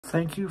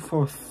Thank you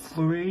for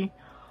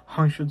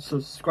 300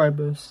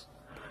 subscribers.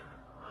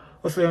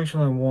 Or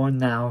 301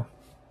 now.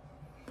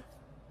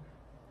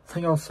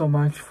 Thank you all so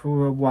much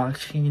for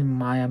watching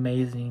my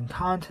amazing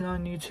content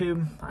on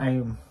YouTube.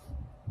 I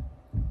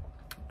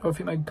don't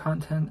think my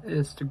content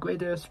is the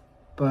greatest,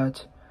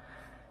 but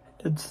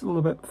it's a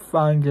little bit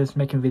fun just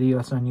making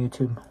videos on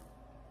YouTube.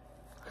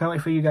 Can't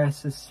wait for you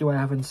guys to see what I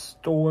have in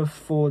store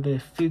for the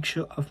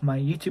future of my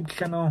YouTube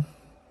channel.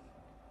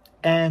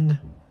 And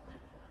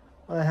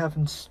what I have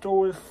in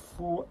store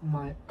for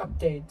my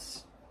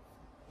updates,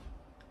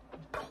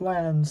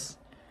 plans,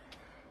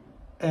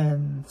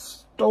 and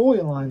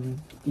storyline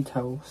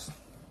details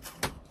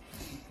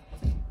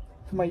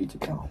for my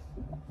YouTube channel.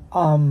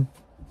 The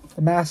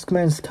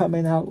Maskman is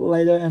coming out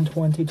later in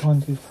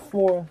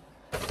 2024.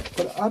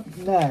 But up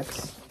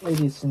next,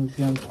 ladies and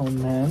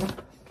gentlemen,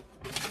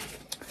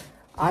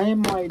 I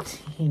am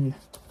writing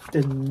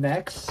the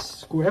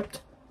next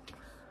script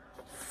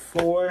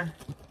for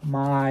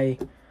my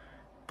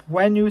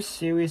brand new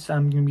series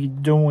I'm going to be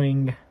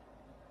doing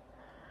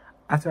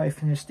after I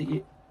finish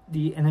the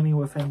Enemy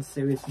Within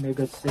series,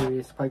 mega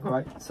series. I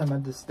got some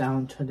of this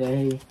down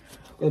today.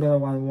 A little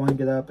bit I want to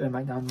get up and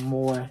write down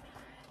more.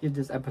 Get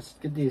this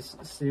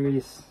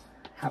series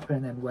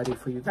happen and ready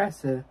for you guys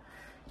to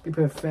be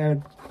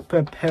prepared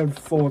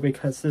for,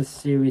 because this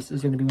series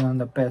is going to be one of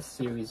the best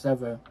series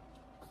ever.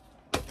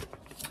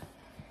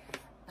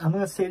 I'm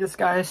going to say this,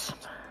 guys.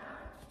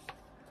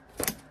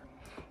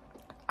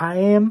 I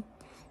am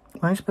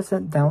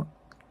 100% down,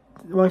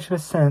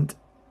 100%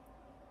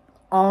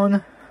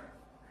 on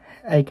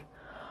a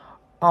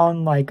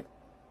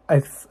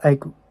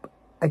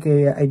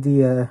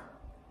idea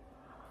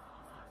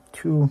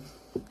to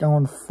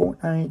download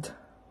Fortnite,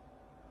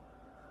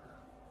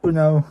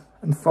 Uno,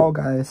 and Fall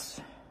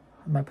Guys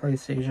on my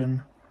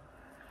PlayStation,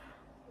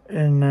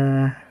 and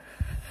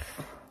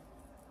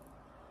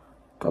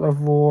God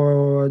of War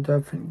or a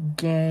different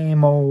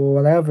game or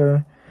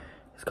whatever.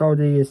 It's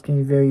called it's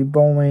getting very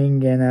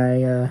boring, and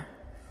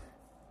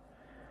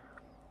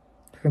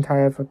I'm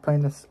tired of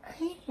playing this.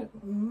 I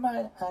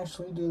might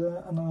actually do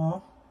that. I don't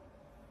know.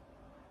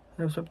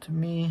 It's up to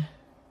me.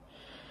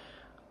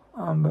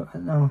 But I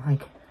know,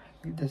 like,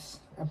 this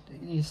update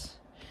these.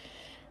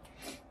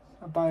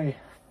 I'll buy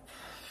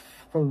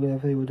probably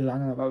if they would do that. I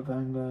don't know about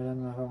Vanguard. I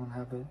don't know if I want to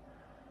have it.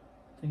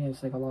 I think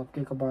it's like a lot of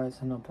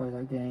gigabytes. I don't play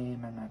that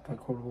game, and I play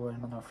Cold War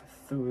and Modern Warfare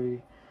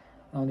 3.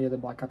 All the other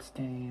Black Ops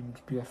games,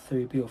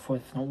 BO3, BO4,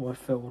 it's not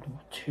worth it. World War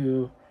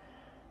 2.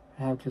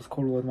 I have just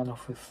Cold War, Modern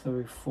Warfare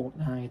 3,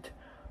 Fortnite,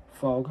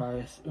 Fall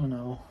Guys,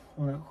 Uno,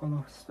 all that kind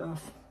of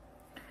stuff.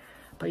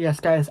 But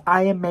yes, guys,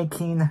 I am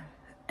making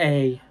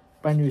a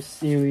brand new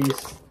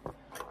series.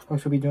 I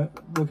should be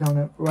working on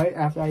it right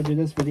after I do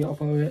this video.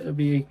 Upload it. It'll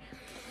be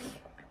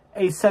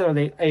a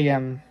Sunday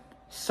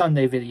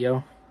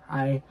video.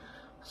 I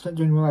start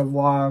doing real life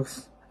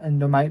vlogs,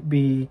 and there might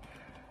be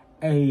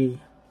a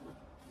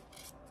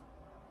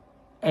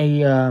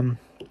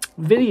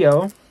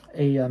video,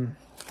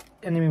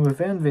 Enemy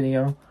Within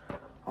video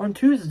on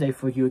Tuesday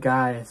for you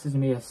guys. This is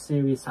gonna be a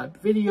series type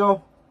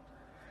video,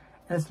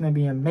 and it's gonna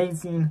be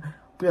amazing.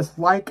 Just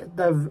like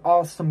the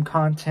awesome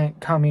content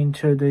coming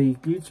to the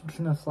YouTube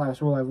channel /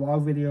 real life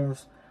vlog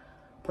videos,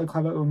 play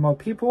collaborate with more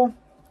people.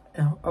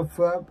 And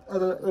without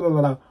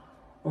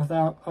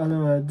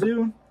other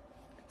ado,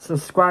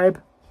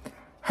 subscribe,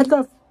 hit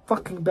the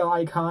fucking bell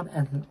icon,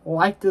 and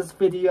like this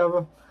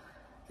video.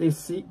 They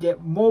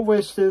get more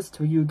wishes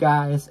to you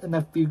guys in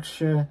the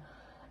future.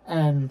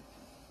 And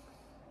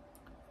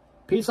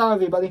peace out,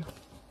 everybody.